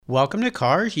Welcome to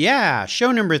Cars Yeah,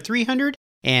 show number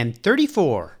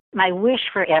 334. My wish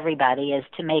for everybody is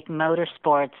to make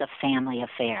motorsports a family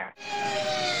affair.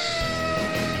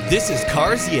 This is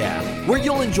Cars Yeah, where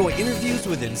you'll enjoy interviews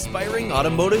with inspiring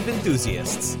automotive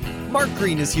enthusiasts. Mark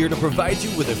Green is here to provide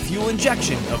you with a fuel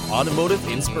injection of automotive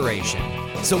inspiration.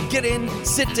 So get in,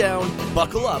 sit down,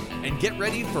 buckle up, and get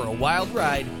ready for a wild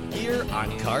ride here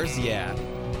on Cars Yeah.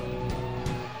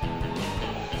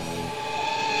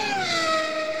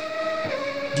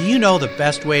 Do you know the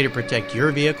best way to protect your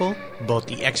vehicle, both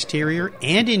the exterior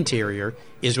and interior,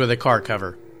 is with a car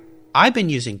cover? I've been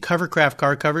using Covercraft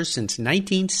car covers since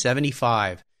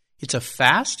 1975. It's a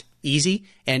fast, easy,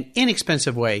 and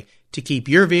inexpensive way to keep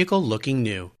your vehicle looking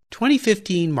new.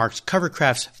 2015 marks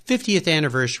Covercraft's 50th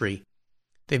anniversary.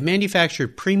 They've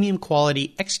manufactured premium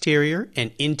quality exterior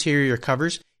and interior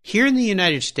covers here in the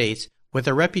United States with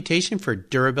a reputation for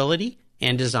durability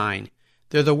and design.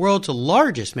 They're the world's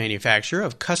largest manufacturer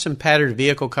of custom patterned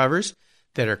vehicle covers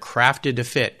that are crafted to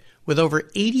fit, with over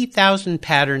 80,000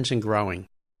 patterns and growing.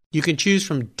 You can choose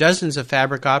from dozens of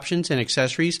fabric options and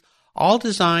accessories, all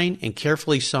designed and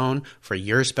carefully sewn for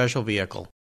your special vehicle.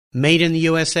 Made in the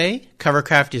USA,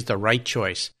 Covercraft is the right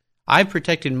choice. I've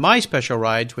protected my special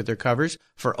rides with their covers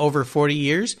for over 40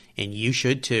 years, and you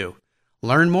should too.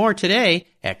 Learn more today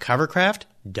at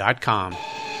covercraft.com.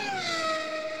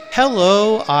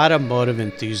 Hello, automotive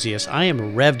enthusiasts. I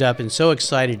am revved up and so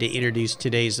excited to introduce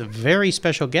today's very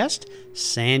special guest,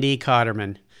 Sandy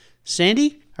Cotterman.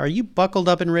 Sandy, are you buckled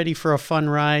up and ready for a fun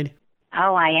ride?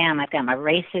 Oh, I am. I've got my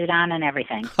race suit on and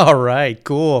everything. All right,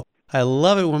 cool. I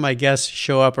love it when my guests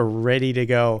show up ready to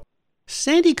go.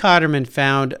 Sandy Cotterman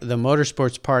found the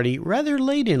motorsports party rather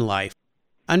late in life.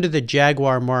 Under the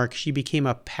Jaguar mark, she became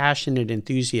a passionate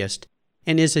enthusiast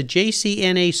and is a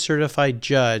JCNA certified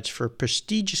judge for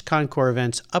prestigious concours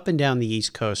events up and down the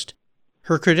East Coast.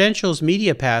 Her credentials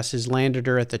media pass has landed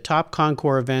her at the top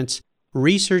concours events,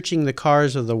 researching the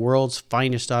cars of the world's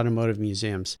finest automotive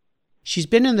museums. She's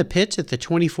been in the pits at the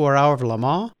 24 Hour of Le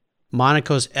Mans,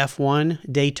 Monaco's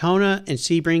F1, Daytona, and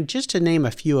Sebring, just to name a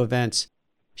few events.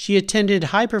 She attended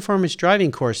high-performance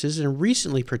driving courses and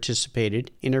recently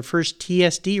participated in her first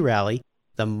TSD rally,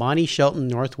 the Monty Shelton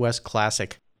Northwest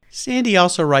Classic. Sandy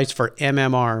also writes for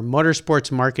MMR, Motorsports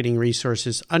Marketing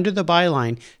Resources, under the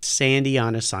byline Sandy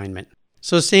on Assignment.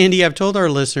 So Sandy, I've told our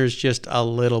listeners just a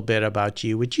little bit about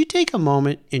you. Would you take a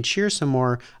moment and share some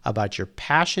more about your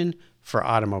passion for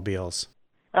automobiles?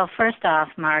 Well, first off,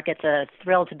 Mark, it's a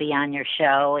thrill to be on your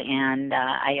show, and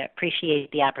I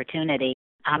appreciate the opportunity.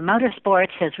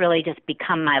 Motorsports has really just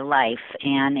become my life,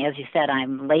 and as you said,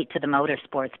 I'm late to the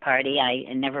motorsports party. I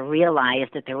never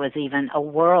realized that there was even a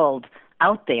world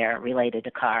out there related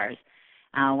to cars.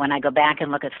 When I go back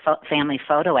and look at family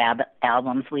photo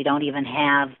albums, we don't even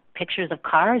have pictures of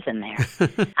cars in there.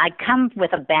 I come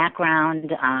with a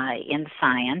background in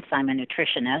science. I'm a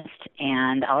nutritionist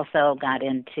and also got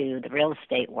into the real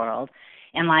estate world.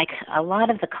 And like a lot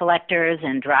of the collectors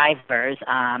and drivers,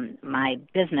 my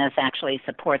business actually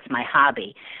supports my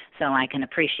hobby. So I can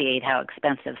appreciate how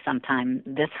expensive sometimes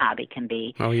this hobby can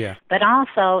be. Oh, yeah. But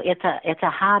also, it's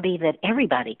a hobby that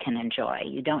everybody can enjoy.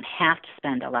 You don't have to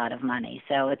spend a lot of money.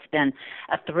 So it's been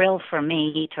a thrill for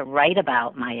me to write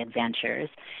about my adventures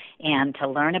and to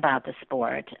learn about the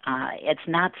sport. It's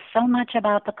not so much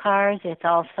about the cars. It's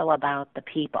also about the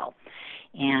people.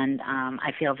 And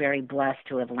I feel very blessed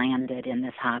to have landed in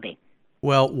this hobby.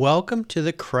 Well, welcome to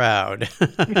the crowd.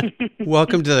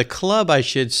 Welcome to the club, I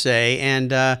should say.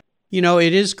 And,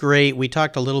 it is great. We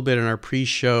talked a little bit in our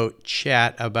pre-show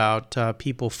chat about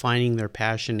people finding their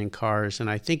passion in cars. And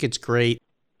I think it's great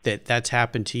that that's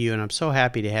happened to you. And I'm so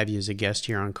happy to have you as a guest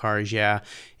here on Cars Yeah.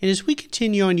 And as we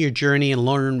continue on your journey and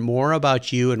learn more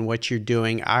about you and what you're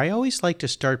doing, I always like to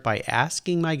start by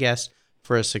asking my guests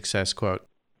for a success quote.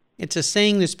 It's a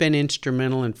saying that's been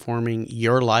instrumental in forming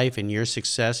your life and your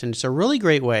success, and it's a really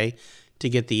great way to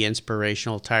get the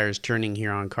inspirational tires turning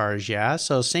here on Cars Yeah.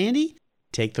 So, Sandy,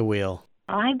 take the wheel.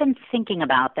 Well, I've been thinking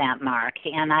about that, Mark,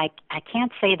 and I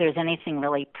can't say there's anything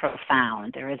really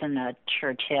profound. There isn't a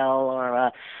Churchill or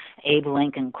a Abe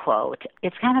Lincoln quote.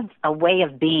 It's kind of a way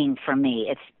of being for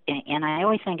me. And I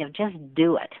always think of just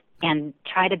do it and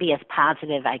try to be as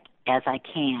positive as I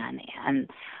can. And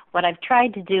what I've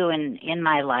tried to do in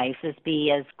my life is be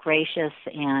as gracious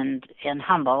and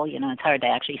humble, it's hard to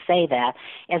actually say that,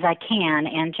 as I can,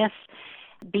 and just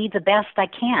be the best I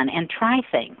can and try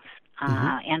things.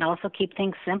 And also keep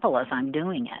things simple as I'm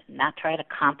doing it, not try to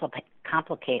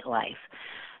complicate life.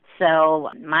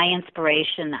 So my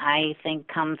inspiration, I think,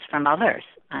 comes from others.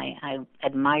 I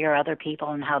admire other people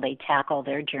and how they tackle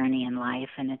their journey in life,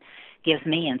 and it gives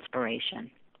me inspiration.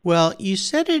 Well, you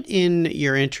said it in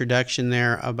your introduction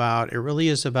there about it really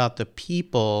is about the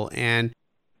people. And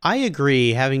I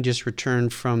agree, having just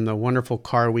returned from the wonderful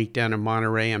car week down in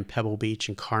Monterey and Pebble Beach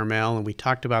and Carmel, and we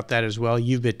talked about that as well.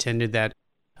 You've attended that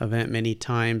event many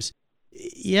times.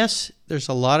 Yes, there's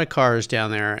a lot of cars down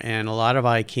there and a lot of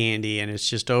eye candy, and it's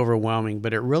just overwhelming,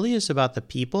 but it really is about the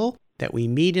people that we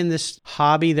meet in this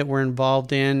hobby that we're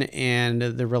involved in and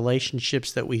the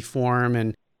relationships that we form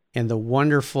and the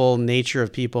wonderful nature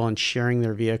of people and sharing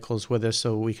their vehicles with us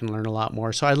so we can learn a lot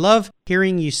more. So I love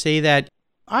hearing you say that.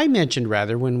 I mentioned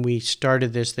rather when we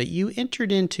started this that you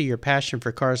entered into your passion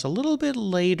for cars a little bit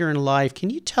later in life. Can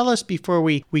you tell us before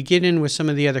we get in with some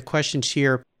of the other questions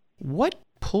here, what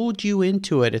pulled you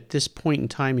into it at this point in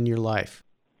time in your life?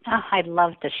 Oh, I'd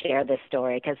love to share this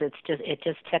story because it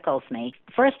just tickles me.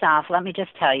 First off, let me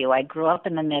just tell you, I grew up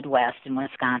in the Midwest in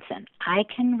Wisconsin. I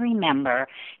can remember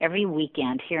every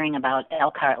weekend hearing about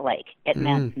Elkhart Lake. It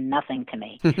meant nothing to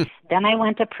me. Then I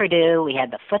went to Purdue. We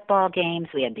had the football games.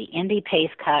 We had the Indy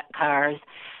pace cars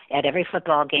at every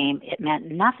football game. It meant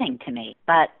nothing to me.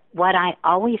 But what I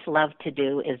always loved to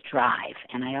do is drive,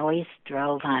 and I always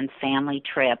drove on family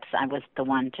trips. I was the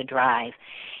one to drive.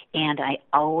 And I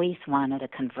always wanted a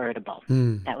convertible.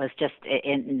 That was just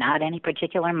not any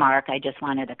particular mark. I just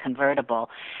wanted a convertible.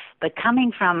 But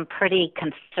coming from pretty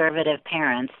conservative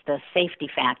parents, the safety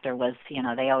factor was,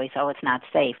 they always, it's not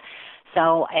safe.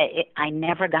 So I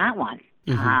never got one.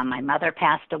 My mother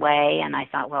passed away, and I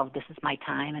thought, well, this is my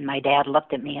time. And my dad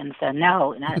looked at me and said,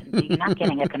 no, you're not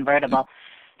getting a convertible.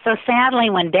 So sadly,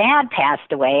 when Dad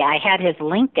passed away, I had his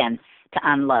Lincoln to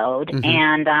unload,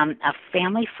 and a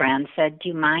family friend said, do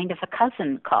you mind if a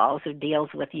cousin calls who deals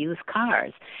with used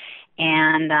cars?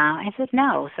 And I said,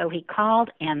 no. So he called,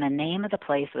 and the name of the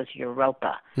place was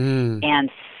Europa. And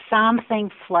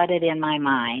something flooded in my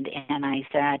mind, and I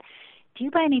said, do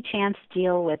you by any chance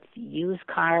deal with used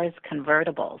cars,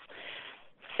 convertibles?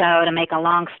 So to make a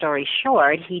long story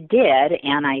short, he did,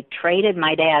 and I traded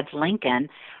my dad's Lincoln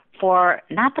for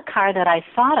not the car that I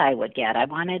thought I would get. I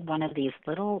wanted one of these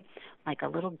like a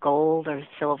little gold or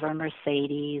silver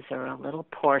Mercedes or a little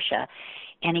Porsche.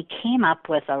 And he came up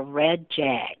with a red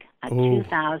Jag, a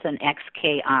 2000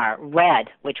 XKR, red,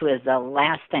 which was the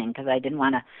last thing because I didn't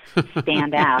want to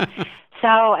stand out. So,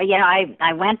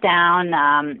 I went down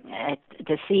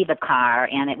to see the car,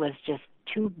 and it was just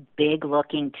too big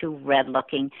looking, too red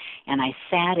looking. And I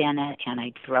sat in it, and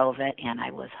I drove it, and I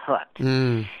was hooked.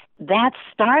 That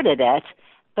started it.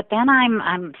 But then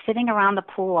I'm sitting around the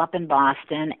pool up in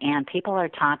Boston, and people are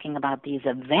talking about these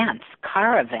events,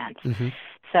 car events.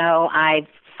 So I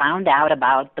found out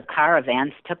about the car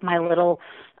events, took my little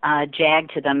Jag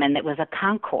to them, and it was a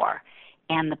Concours.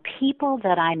 And the people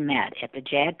that I met at the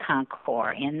Jag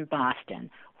Concours in Boston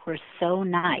were so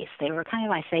nice. They were kind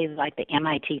of, I say, like the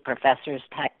MIT professor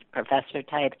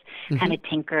types, kind of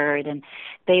tinkered, and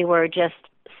they were just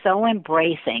so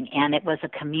embracing, and it was a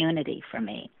community for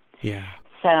me. Yeah.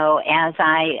 So as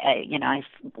I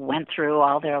went through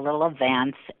all their little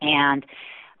events, and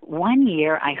one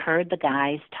year I heard the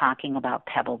guys talking about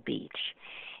Pebble Beach.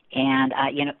 And,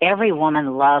 every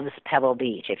woman loves Pebble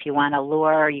Beach. If you want to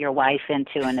lure your wife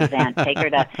into an event, take her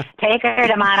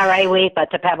to Monterey Week,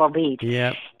 but to Pebble Beach.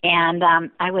 Yep. And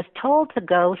I was told to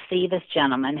go see this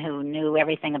gentleman who knew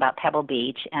everything about Pebble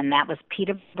Beach, and that was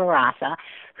Peter Barassa,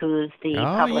 who's the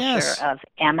publisher of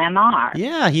MMR.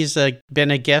 Yeah, he's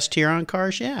been a guest here on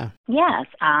Cars, yeah. Yes,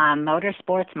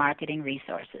 Motorsports Marketing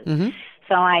Resources.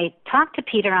 So I talked to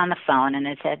Peter on the phone, and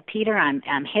I said, Peter,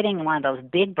 I'm hitting one of those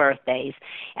big birthdays,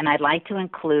 and I'd like to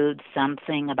include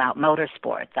something about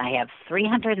motorsports. I have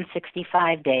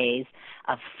 365 days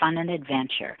of fun and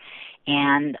adventure,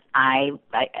 and I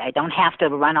don't have to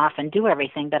run off and do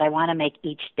everything, but I want to make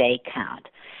each day count.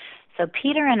 So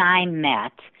Peter and I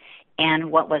met, and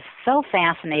what was so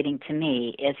fascinating to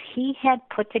me is he had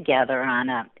put together on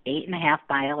a 8.5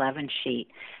 by 11 sheet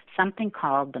something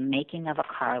called The Making of a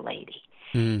Car Lady.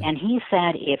 And he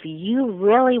said, if you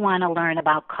really want to learn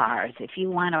about cars, if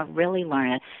you want to really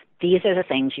learn it, these are the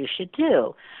things you should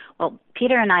do. Well,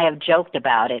 Peter and I have joked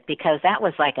about it because that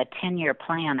was like a 10-year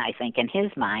plan, I think, in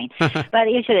his mind. But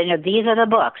you should, these are the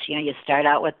books. You start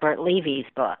out with Bert Levy's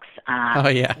books.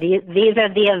 These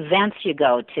are the events you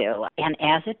go to. And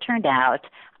as it turned out,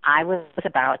 I was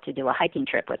about to do a hiking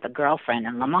trip with a girlfriend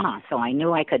in Le Mans, so I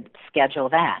knew I could schedule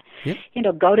that. Yep.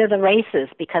 Go to the races,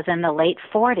 because in the late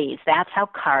 40s, that's how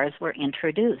cars were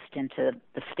introduced into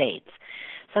the States.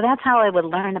 So that's how I would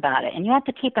learn about it. And you have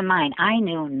to keep in mind, I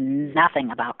knew nothing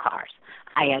about cars.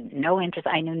 I had no interest.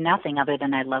 I knew nothing other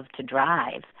than I loved to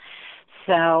drive.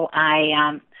 So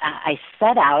I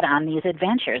set out on these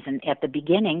adventures, and at the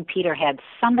beginning, Peter had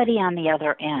somebody on the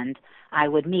other end I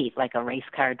would meet, like a race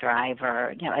car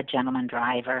driver, a gentleman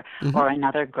driver, or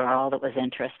another girl that was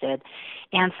interested.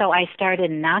 And so I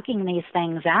started knocking these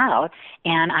things out,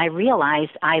 and I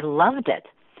realized I loved it.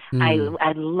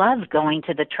 I loved going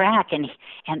to the track and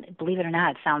believe it or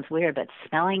not, it sounds weird, but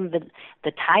smelling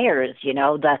the tires,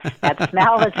 that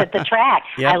smell that's at the track.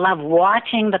 Yep. I love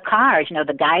watching the cars.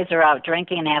 The guys are out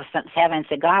drinking and having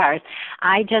cigars.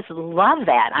 I just love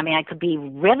that. I mean, I could be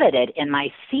riveted in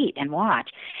my seat and watch.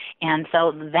 And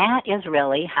so that is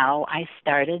really how I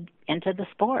started into the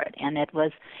sport. And it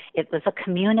was a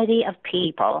community of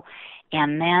people.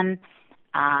 And then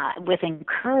with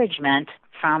encouragement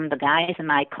from the guys in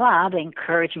my club,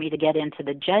 encouraged me to get into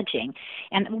the judging.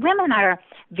 And women are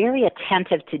very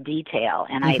attentive to detail,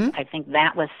 and I think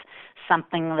that was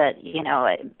something that,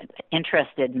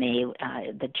 interested me,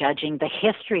 the judging, the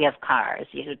history of cars.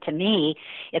 To me,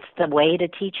 it's the way to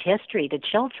teach history to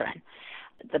children.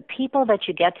 The people that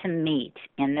you get to meet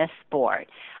in this sport,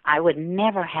 I would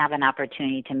never have an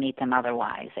opportunity to meet them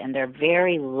otherwise. And they're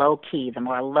very low-key. The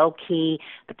more low-key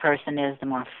the person is, the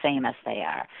more famous they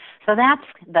are. So that's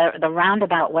the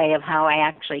roundabout way of how I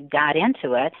actually got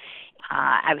into it.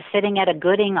 I was sitting at a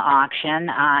Gooding auction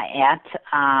at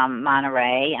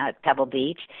Monterey, at Pebble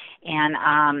Beach,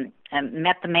 and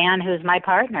met the man who's my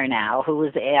partner now, who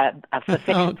is a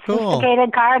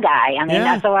sophisticated car guy. I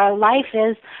mean, so our life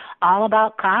is all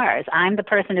about cars. I'm the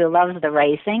person who loves the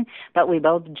racing, but we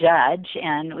both judge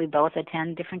and we both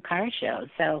attend different car shows.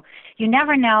 So you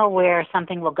never know where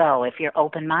something will go if you're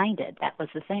open-minded. That was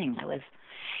the thing.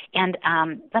 And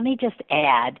let me just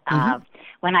add,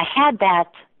 when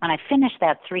I finished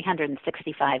that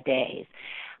 365 days,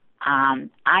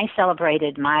 I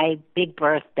celebrated my big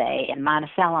birthday in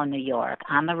Monticello, New York,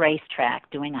 on the racetrack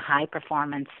doing a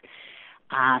high-performance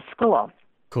school.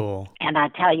 Cool. And I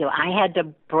tell you, I had to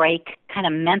break kind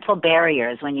of mental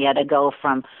barriers when you had to go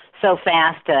from so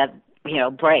fast to,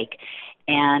 break.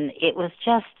 And it was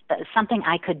just something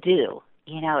I could do.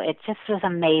 It just was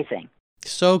amazing.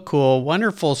 So cool.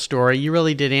 Wonderful story. You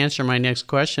really did answer my next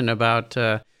question about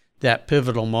that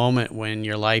pivotal moment when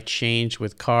your life changed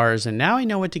with cars. And now I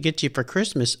know what to get you for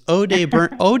Christmas. O'Day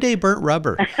burnt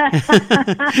rubber.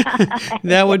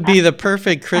 That would be the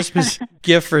perfect Christmas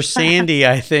gift for Sandy,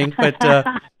 I think. But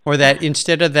or that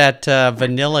instead of that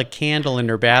vanilla candle in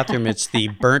her bathroom, it's the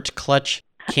burnt clutch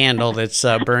candle that's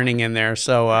burning in there.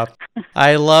 So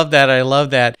I love that. I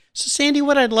love that. So Sandy,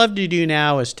 what I'd love to do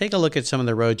now is take a look at some of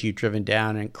the roads you've driven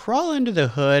down and crawl under the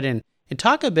hood and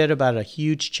talk a bit about a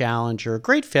huge challenge or a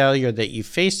great failure that you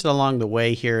faced along the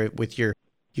way here with your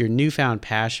newfound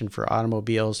passion for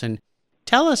automobiles. And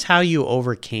tell us how you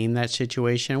overcame that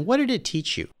situation. What did it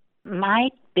teach you? My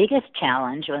biggest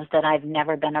challenge was that I've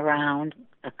never been around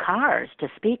cars to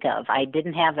speak of. I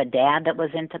didn't have a dad that was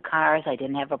into cars. I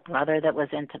didn't have a brother that was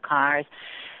into cars.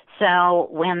 So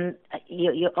when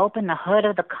you open the hood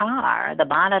of the car, the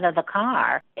bonnet of the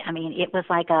car, I mean, it was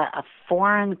like a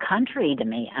foreign country to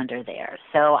me under there.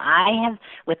 So I have,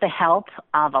 with the help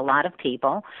of a lot of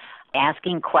people,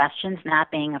 asking questions,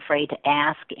 not being afraid to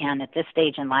ask, and at this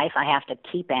stage in life I have to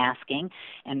keep asking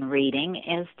and reading,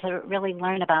 is to really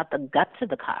learn about the guts of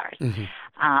the cars.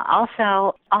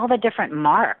 Also, all the different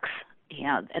marks.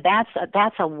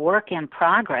 That's a work in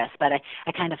progress, but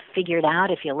I kind of figured out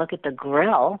if you look at the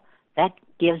grill, that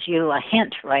gives you a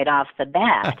hint right off the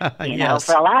bat,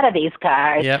 for a lot of these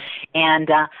cars. Yep. And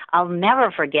I'll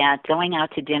never forget going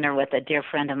out to dinner with a dear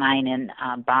friend of mine in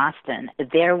Boston.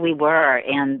 There we were,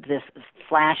 and this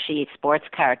flashy sports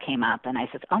car came up, and I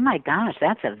said, oh my gosh,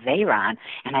 that's a Veyron.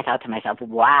 And I thought to myself,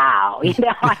 wow,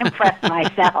 I impressed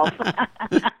myself.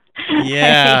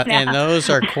 Yeah, and those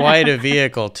are quite a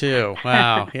vehicle too.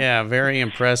 Wow, yeah, very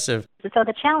impressive. So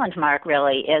the challenge, Mark,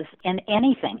 really is in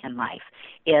anything in life,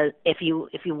 is if you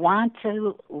want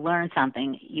to learn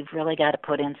something, you've really got to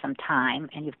put in some time,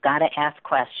 and you've got to ask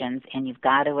questions, and you've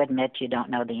got to admit you don't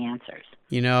know the answers.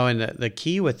 And the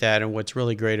key with that, and what's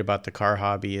really great about the car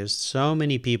hobby, is so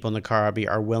many people in the car hobby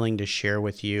are willing to share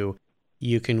with you.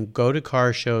 You can go to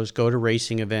car shows, go to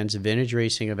racing events, vintage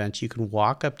racing events. You can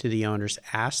walk up to the owners,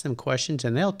 ask them questions,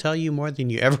 and they'll tell you more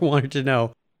than you ever wanted to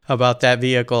know about that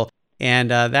vehicle. And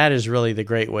that is really the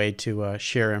great way to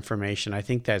share information. I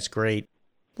think that's great.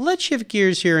 Let's shift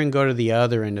gears here and go to the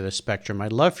other end of the spectrum.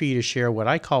 I'd love for you to share what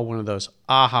I call one of those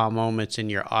aha moments in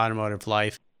your automotive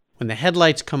life, when the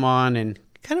headlights come on and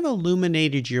kind of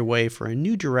illuminated your way for a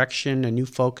new direction, a new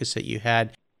focus that you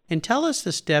had. And tell us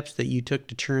the steps that you took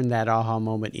to turn that aha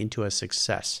moment into a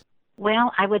success.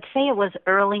 Well, I would say it was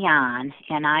early on,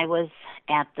 and I was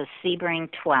at the Sebring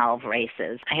 12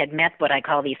 races. I had met what I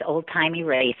call these old-timey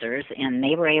racers, and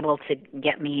they were able to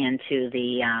get me into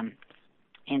the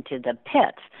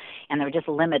pits, and there were just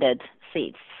limited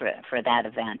seats for that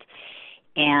event.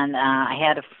 And I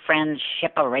had a friend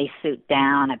ship a race suit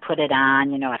down. I put it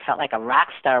on. I felt like a rock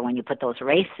star when you put those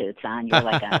race suits on. You're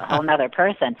like a whole other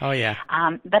person. Oh, yeah.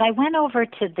 But I went over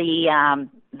to the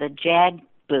Jag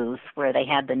booth where they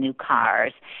had the new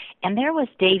cars, and there was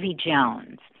Davy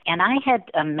Jones. And I had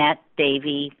met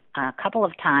Davy a couple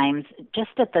of times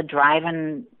just at the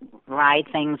drive-and ride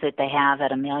things that they have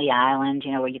at Amelia Island,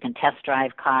 where you can test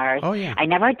drive cars. Oh, yeah. I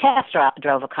never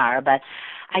drove a car, but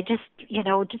I just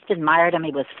admired him.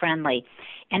 He was friendly.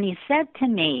 And he said to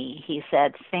me,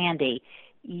 Sandy,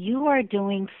 you are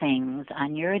doing things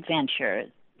on your adventure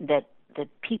that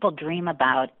people dream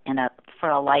about for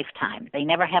a lifetime. They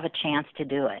never have a chance to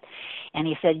do it. And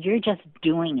he said, you're just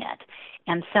doing it.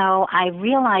 And so I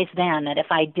realized then that if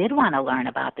I did want to learn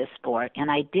about this sport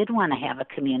and I did want to have a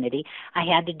community, I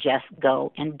had to just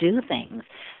go and do things.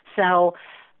 So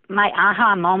my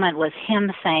aha moment was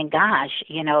him saying, gosh,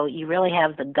 you really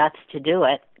have the guts to do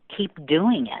it. Keep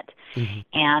doing it. Mm-hmm.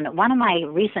 And one of my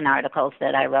recent articles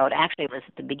that I wrote, actually it was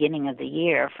at the beginning of the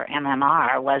year for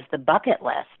MMR, was the bucket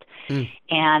list. Mm.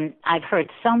 And I've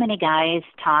heard so many guys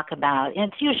talk about,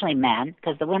 and it's usually men,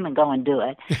 because the women go and do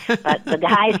it, but the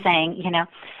guys saying,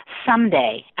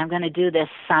 someday, I'm going to do this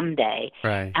someday.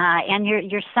 Right. And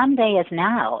your someday is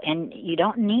now, and you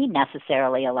don't need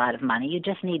necessarily a lot of money. You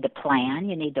just need to plan.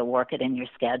 You need to work it in your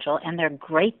schedule, and they're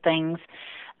great things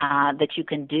that you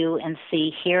can do and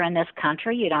see here in this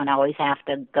country. You don't always have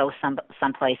to go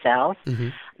someplace else. Mm-hmm.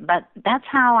 But that's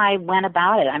how I went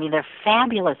about it. I mean, there are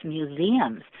fabulous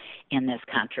museums in this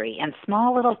country and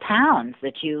small little towns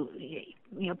that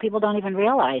people don't even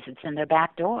realize it's in their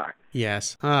back door.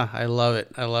 Yes. I love it.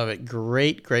 I love it.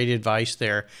 Great advice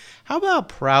there. How about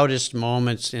proudest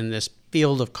moments in this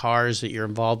field of cars that you're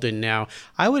involved in now?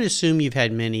 I would assume you've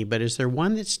had many, but is there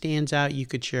one that stands out you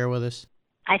could share with us?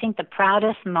 I think the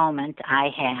proudest moment I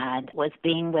had was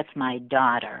being with my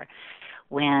daughter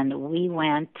when we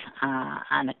went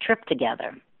on a trip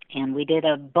together, and we did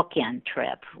a bookend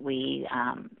trip. We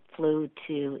flew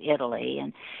to Italy,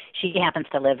 and she happens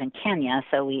to live in Kenya,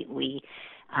 so we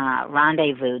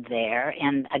rendezvoused there.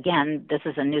 And again, this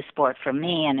is a new sport for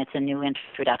me, and it's a new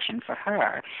introduction for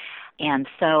her. And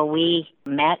so we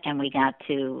met and we got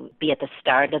to be at the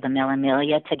start of the Mille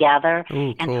Miglia together.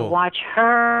 Ooh, and cool. To watch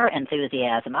her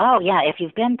enthusiasm. Oh, yeah, if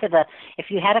you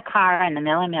had a car in the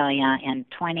Mille Miglia in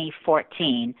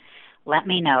 2014, let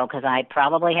me know, because I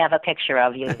probably have a picture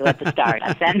of you at the start.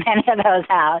 I sent many of those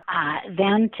out.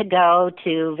 Then to go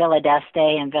to Villa d'Este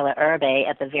and Villa Erbe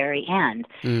at the very end.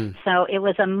 Mm. So it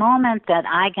was a moment that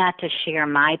I got to share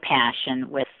my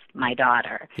passion with my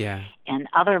daughter. Yeah. And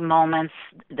other moments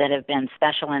that have been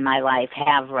special in my life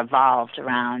have revolved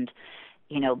around,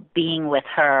 being with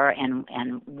her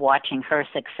and watching her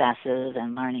successes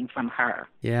and learning from her.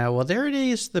 Yeah, well, there it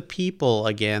is, the people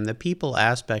again, the people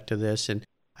aspect of this. And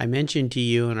I mentioned to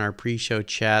you in our pre-show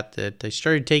chat that I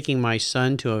started taking my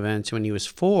son to events when he was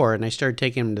 4, and I started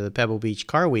taking him to the Pebble Beach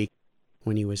Car Week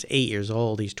when he was 8 years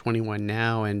old. He's 21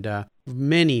 now, and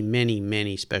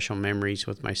many special memories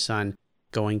with my son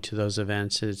going to those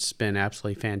events. It's been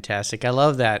absolutely fantastic. I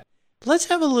love that. Let's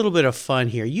have a little bit of fun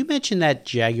here. You mentioned that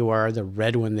Jaguar, the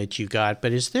red one that you got,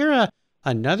 but is there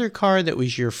another car that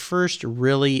was your first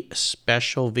really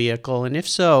special vehicle? And if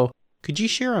so, could you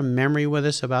share a memory with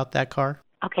us about that car?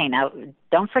 Okay, now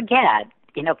don't forget,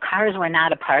 cars were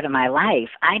not a part of my life.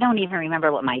 I don't even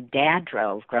remember what my dad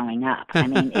drove growing up. I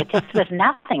mean, it just was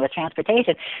nothing with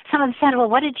transportation. Someone said, well,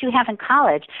 what did you have in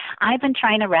college? I've been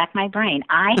trying to rack my brain.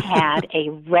 I had a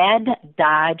red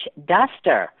Dodge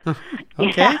Duster.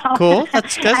 Okay, cool.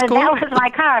 That's cool. That was my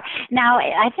car. Now,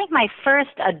 I think my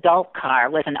first adult car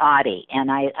was an Audi, and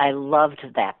I loved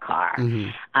that car.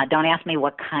 Mm-hmm. Don't ask me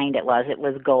what kind it was. It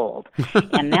was gold.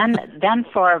 And then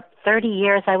for 30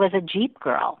 years, I was a Jeep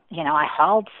girl. I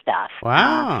hauled stuff.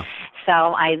 Wow. So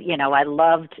I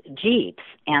loved Jeeps.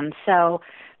 And so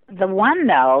the one,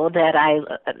 though, that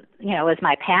was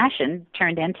my passion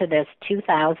turned into this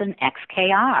 2000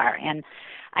 XKR. And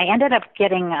I ended up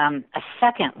getting a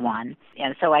second one.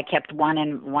 And so I kept one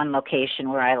in one location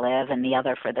where I live and the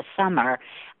other for the summer,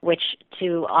 which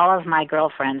to all of my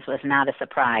girlfriends was not a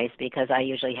surprise because I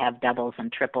usually have doubles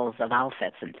and triples of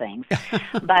outfits and things.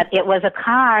 But it was a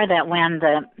car that when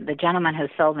the gentleman who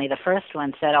sold me the first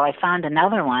one said, oh, I found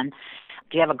another one,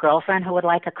 do you have a girlfriend who would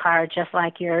like a car just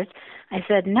like yours? I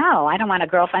said, no, I don't want a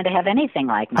girlfriend to have anything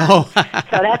like mine. Oh.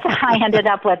 So that's how I ended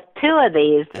up with 2 of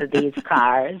these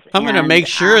cars. I'm going to make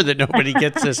sure that nobody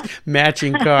gets this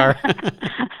matching car.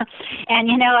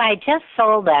 And, I just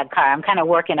sold that car. I'm kind of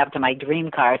working up to my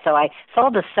dream car. So I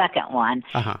sold the second one,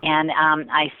 and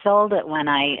I sold it when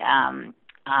I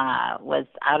was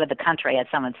out of the country. I had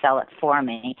someone sell it for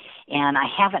me, and I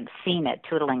haven't seen it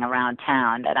tootling around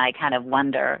town, that I kind of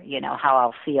wonder, how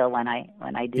I'll feel when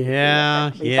I do.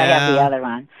 Yeah, see it. At least I have the other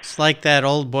one. It's like that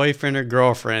old boyfriend or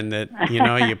girlfriend that,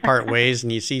 you part ways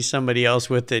and you see somebody else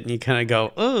with it and you kind of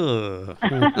go, ugh.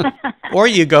 Or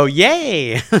you go,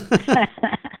 yay.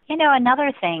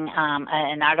 Another thing,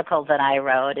 an article that I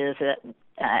wrote is that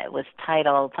it was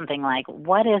titled something like,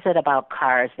 "What is it about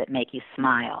cars that make you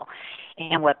smile?"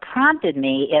 And what prompted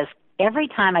me is every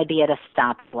time I'd be at a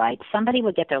stoplight, somebody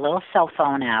would get their little cell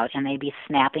phone out and they'd be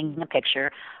snapping a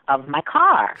picture of my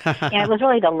car. And it was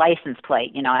really the license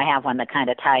plate. I have one that kind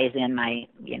of ties in my,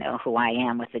 who I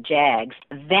am with the Jags.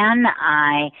 Then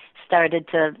I started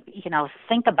to,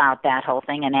 think about that whole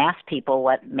thing and ask people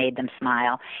what made them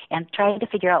smile and try to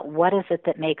figure out what is it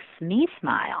that makes me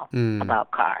smile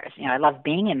about cars. I love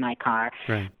being in my car,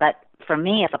 right. But for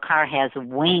me, if a car has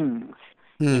wings,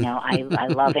 I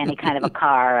love any kind of a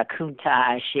car, a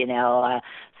Countach,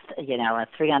 a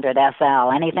 300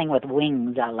 SL, anything with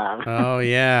wings I love. Oh,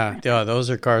 yeah. Those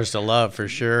are cars to love for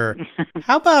sure.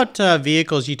 How about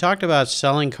vehicles? You talked about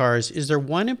selling cars. Is there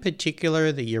one in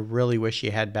particular that you really wish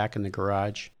you had back in the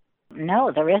garage?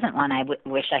 No, there isn't one I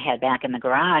wish I had back in the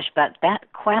garage, but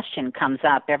that question comes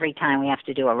up every time we have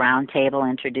to do a round table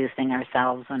introducing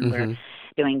ourselves when we're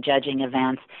doing judging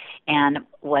events. And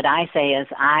what I say is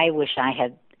I wish I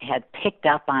had picked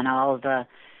up on all the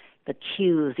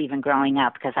cues even growing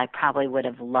up, because I probably would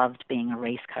have loved being a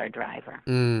race car driver.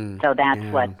 So that's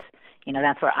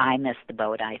that's where I missed the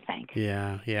boat, I think.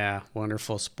 Yeah.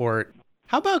 Wonderful sport.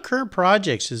 How about current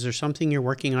projects? Is there something you're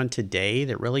working on today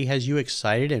that really has you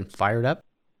excited and fired up?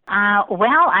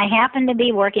 Well, I happen to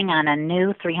be working on a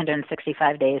new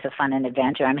 365 Days of Fun and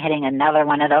Adventure. I'm hitting another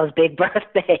one of those big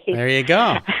birthdays. There you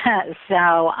go. So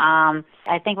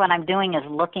I think what I'm doing is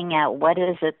looking at what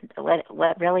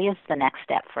really is the next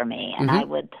step for me. And I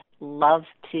would love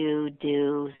to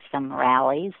do some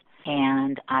rallies,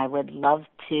 and I would love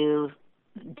to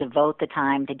devote the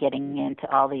time to getting into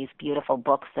all these beautiful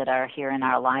books that are here in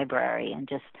our library and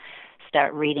just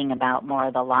start reading about more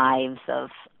of the lives of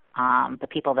the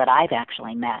people that I've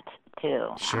actually met, too.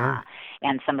 Sure.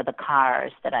 And some of the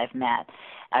cars that I've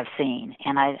seen.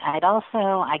 And I'd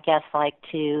also, I guess, like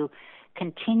to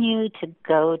continue to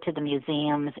go to the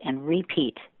museums and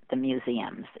repeat the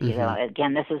museums.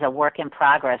 Again, this is a work in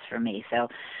progress for me. So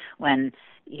when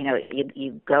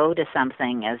you go to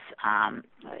something as,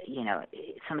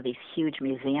 some of these huge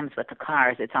museums with the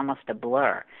cars, it's almost a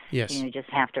blur. Yes. You just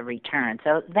have to return.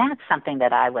 So that's something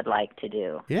that I would like to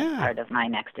do. Yeah. Part of my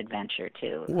next adventure,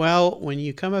 too. Well, when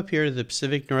you come up here to the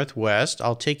Pacific Northwest,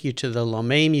 I'll take you to the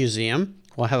LeMay Museum.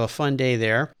 We'll have a fun day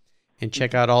there and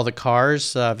check out all the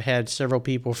cars. I've had several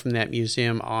people from that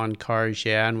museum on cars,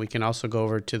 and we can also go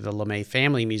over to the LeMay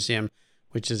Family Museum,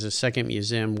 which is a second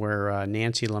museum where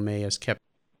Nancy LeMay has kept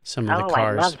some of the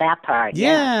cars. I love that part.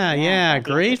 Yeah,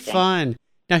 great fun.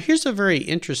 Now, here's a very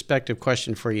introspective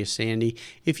question for you, Sandy.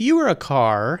 If you were a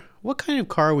car, what kind of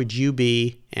car would you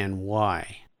be and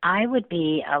why? I would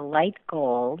be a light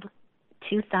gold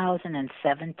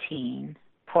 2017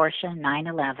 Porsche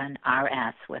 911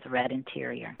 RS with red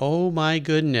interior. Oh, my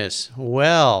goodness.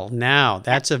 Well, now,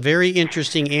 that's a very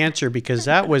interesting answer because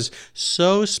that was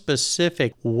so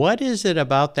specific. What is it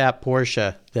about that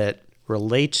Porsche that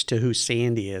relates to who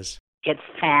Sandy is? It's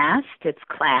fast, it's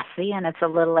classy, and it's a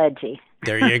little edgy.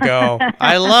 There you go.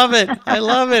 I love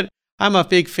it. I'm a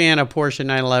big fan of Porsche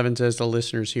 911s, as the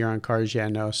listeners here on Cars Yeah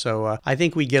know, so I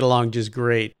think we get along just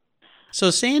great.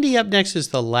 So Sandy, up next is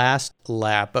the last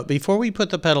lap, but before we put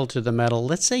the pedal to the metal,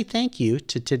 let's say thank you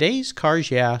to today's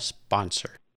Cars Yeah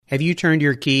sponsor. Have you turned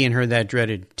your key and heard that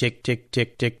dreaded tick, tick,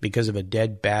 tick, tick because of a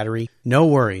dead battery? No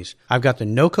worries. I've got the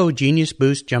NOCO Genius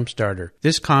Boost Jump Starter.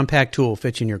 This compact tool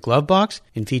fits in your glove box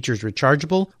and features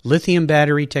rechargeable lithium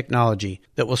battery technology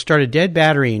that will start a dead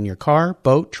battery in your car,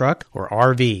 boat, truck, or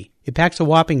RV. It packs a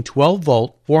whopping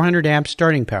 12-volt, 400-amp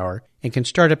starting power and can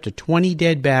start up to 20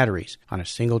 dead batteries on a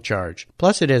single charge.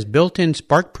 Plus, it has built-in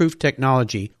spark-proof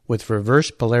technology with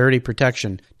reverse polarity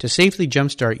protection to safely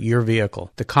jumpstart your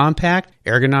vehicle. The compact,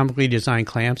 ergonomically designed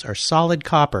clamps are solid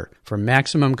copper for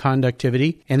maximum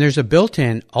conductivity, and there's a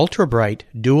built-in ultra-bright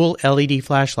dual LED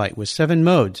flashlight with 7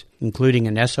 modes, including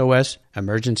an SOS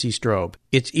emergency strobe.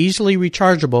 It's easily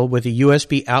rechargeable with a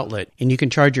USB outlet, and you can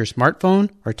charge your smartphone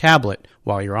or tablet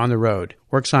while you're on the road.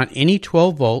 Works on any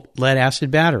 12-volt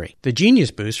lead-acid battery. The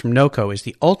Genius Boost from NOCO is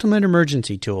the ultimate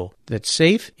emergency tool that's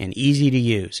safe and easy to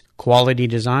use. Quality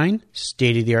design,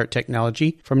 state-of-the-art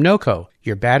technology from NOCO,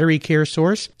 your battery care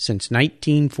source since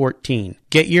 1914.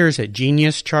 Get yours at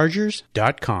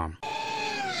geniuschargers.com.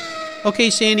 Okay,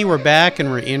 Sandy, we're back and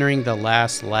we're entering the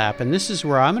last lap, and this is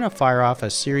where I'm going to fire off a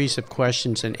series of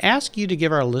questions and ask you to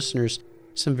give our listeners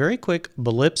some very quick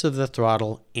blips of the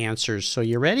throttle answers. So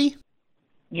you ready?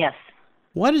 Yes.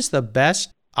 What is the best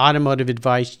automotive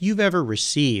advice you've ever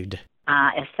received?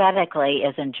 Aesthetically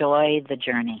is enjoy the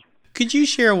journey. Could you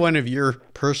share one of your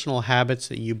personal habits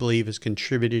that you believe has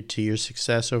contributed to your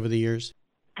success over the years?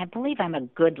 I believe I'm a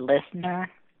good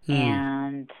listener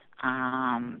and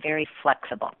very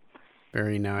flexible.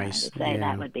 Very nice. I would say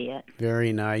that would be it.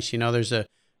 Very nice. You know, there's a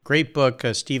great book,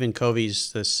 Stephen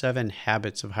Covey's The 7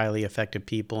 Habits of Highly Effective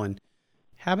People, and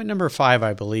habit number 5,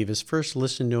 I believe, is first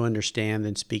listen to understand,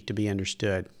 then speak to be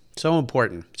understood. So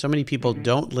important. So many people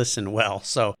don't listen well,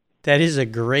 so that is a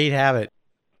great habit.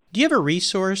 Do you have a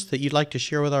resource that you'd like to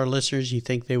share with our listeners you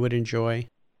think they would enjoy?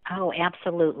 Oh,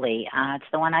 absolutely. It's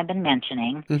the one I've been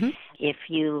mentioning. If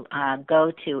you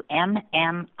go to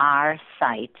mmrsite.com,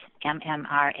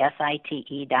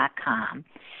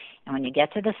 and when you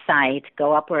get to the site,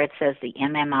 go up where it says the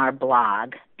MMR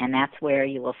blog, and that's where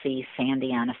you will see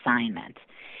Sandy on Assignment.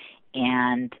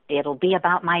 And it'll be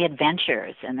about my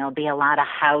adventures, and there'll be a lot of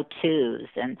how-tos,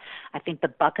 and I think the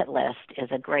bucket list is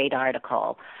a great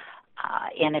article.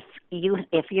 And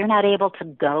if you're not able to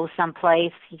go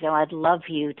someplace, I'd love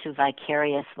you to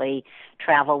vicariously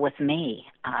travel with me.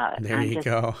 There you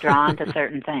go. I'm just drawn to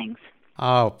certain things.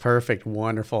 Oh, perfect.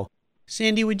 Wonderful.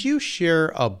 Sandy, would you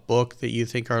share a book that you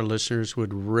think our listeners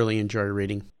would really enjoy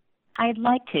reading? I'd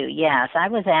like to, yes. I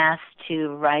was asked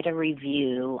to write a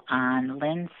review on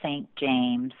Lynn St.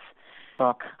 James'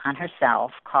 book on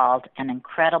herself called An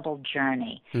Incredible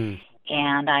Journey.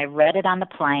 And I read it on the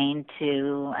plane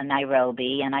to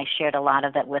Nairobi, and I shared a lot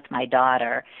of it with my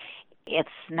daughter. It's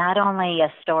not only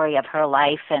a story of her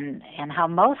life and how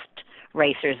most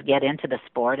racers get into the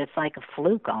sport, it's like a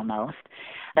fluke almost,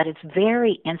 but it's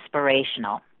very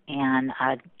inspirational. And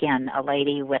again, a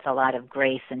lady with a lot of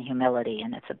grace and humility,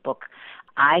 and it's a book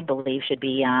I believe should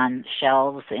be on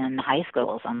shelves in high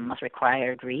schools, almost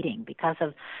required reading because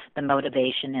of the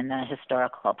motivation and the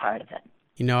historical part of it.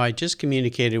 You know, I just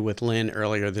communicated with Lynn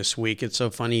earlier this week. It's so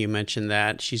funny you mentioned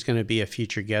that. She's going to be a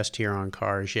future guest here on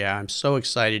Cars. Yeah, I'm so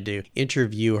excited to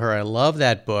interview her. I love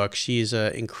that book. She's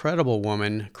an incredible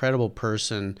woman, incredible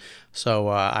person. So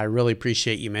I really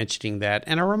appreciate you mentioning that.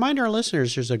 And I'll remind our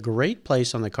listeners, there's a great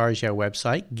place on the Cars Yeah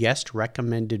website, Guest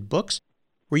Recommended Books,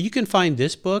 where you can find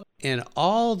this book and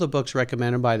all the books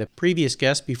recommended by the previous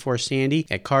guest before Sandy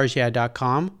at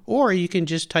carsyeah.com, or you can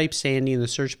just type Sandy in the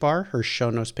search bar. Her show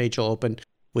notes page will open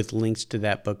with links to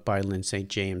that book by Lynn St.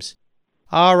 James.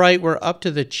 All right, we're up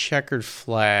to the checkered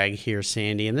flag here,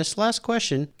 Sandy, and this last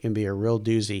question can be a real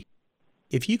doozy.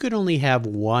 If you could only have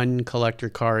one collector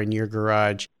car in your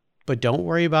garage, but don't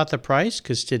worry about the price,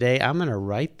 because today I'm going to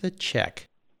write the check,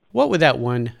 what would that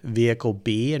one vehicle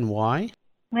be and why?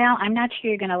 Well, I'm not sure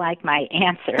you're going to like my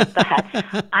answer,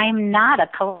 but I'm not a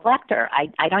collector.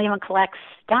 I don't even collect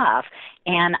stuff,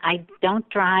 and I don't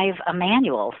drive a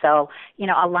manual. So,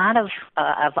 a lot of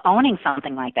owning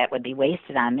something like that would be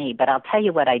wasted on me. But I'll tell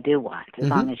you what I do want, as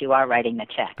long as you are writing the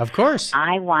check. Of course.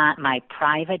 I want my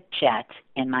private jet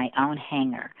in my own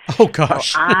hangar. Oh,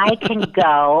 gosh. So I can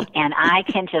go and I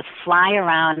can just fly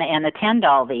around and attend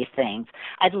all these things.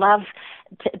 I'd love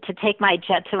to take my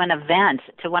jet to an event,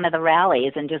 to one of the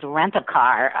rallies, and just rent a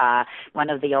car, one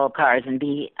of the old cars, and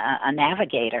be a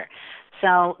navigator.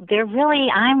 So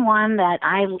I'm one that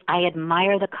I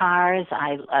admire the cars.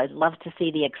 I love to see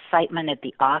the excitement at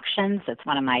the auctions. It's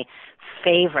one of my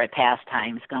favorite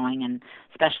pastimes,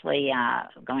 especially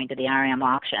going to the RM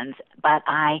auctions. But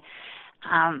I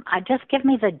just give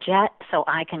me the jet so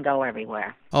I can go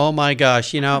everywhere. Oh my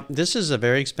gosh, this is a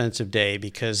very expensive day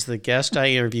because the guest I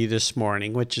interviewed this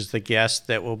morning, which is the guest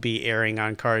that will be airing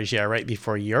on Cars Yeah right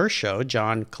before your show,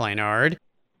 John Kleinard,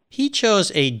 he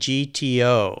chose a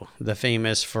GTO, the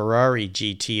famous Ferrari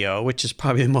GTO, which is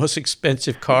probably the most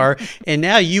expensive car. And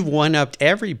now you've one-upped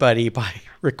everybody by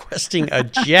requesting a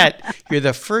jet. You're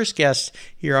the first guest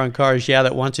here on Cars Yeah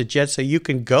that wants a jet so you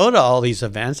can go to all these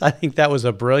events. I think that was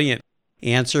a brilliant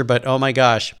answer, but oh my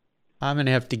gosh, I'm going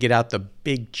to have to get out the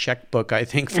big checkbook, I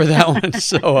think, for that one.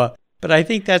 So, but I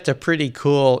think that's a pretty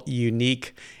cool,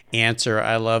 unique answer.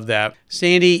 I love that.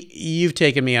 Sandy, you've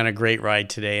taken me on a great ride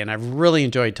today, and I've really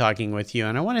enjoyed talking with you.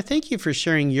 And I want to thank you for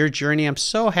sharing your journey. I'm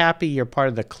so happy you're part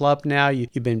of the club now.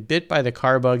 You've been bit by the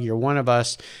car bug. You're one of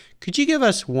us. Could you give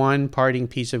us one parting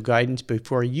piece of guidance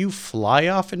before you fly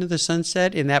off into the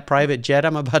sunset in that private jet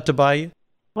I'm about to buy you?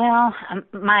 Well,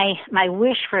 my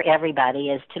wish for everybody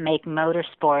is to make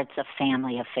motorsports a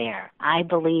family affair. I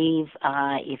believe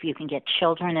if you can get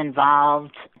children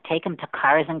involved, take them to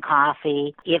Cars and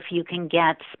Coffee. If you can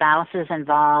get spouses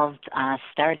involved,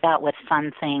 start out with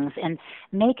fun things and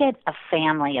make it a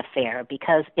family affair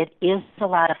because it is a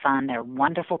lot of fun. They're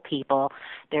wonderful people.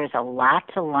 There's a lot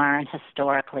to learn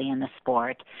historically in the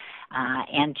sport,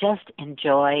 and just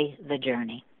enjoy the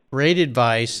journey. Great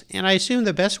advice. And I assume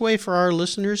the best way for our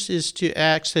listeners is to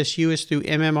access you is through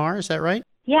MMR. Is that right?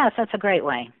 Yes, that's a great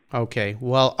way. Okay.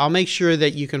 Well, I'll make sure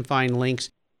that you can find links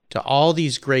to all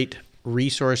these great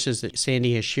resources that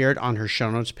Sandy has shared on her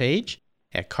show notes page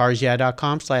at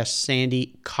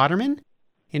carsyeah.com/Sandy Cotterman.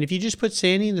 And if you just put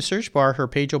Sandy in the search bar, her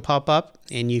page will pop up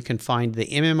and you can find the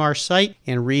MMR site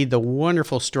and read the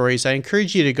wonderful stories. I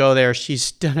encourage you to go there.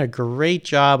 She's done a great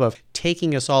job of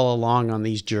taking us all along on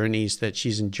these journeys that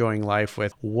she's enjoying life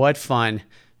with. What fun.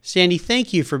 Sandy,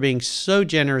 thank you for being so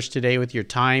generous today with your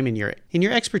time and your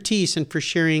expertise and for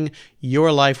sharing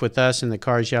your life with us and the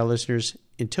Cars Yeah listeners.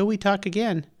 Until we talk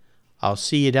again, I'll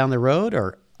see you down the road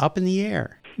or up in the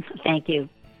air. Thank you.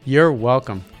 You're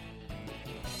welcome.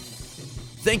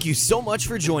 Thank you so much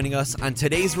for joining us on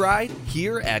today's ride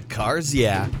here at Cars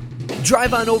Yeah.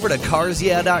 Drive on over to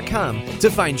carsyeah.com to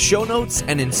find show notes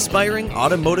and inspiring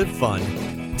automotive fun.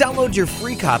 Download your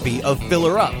free copy of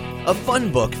Filler Up, a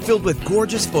fun book filled with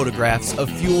gorgeous photographs of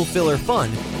fuel filler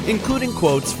fun, including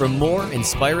quotes from more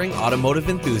inspiring automotive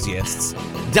enthusiasts.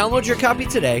 Download your copy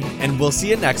today, and we'll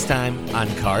see you next time on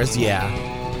Cars Yeah.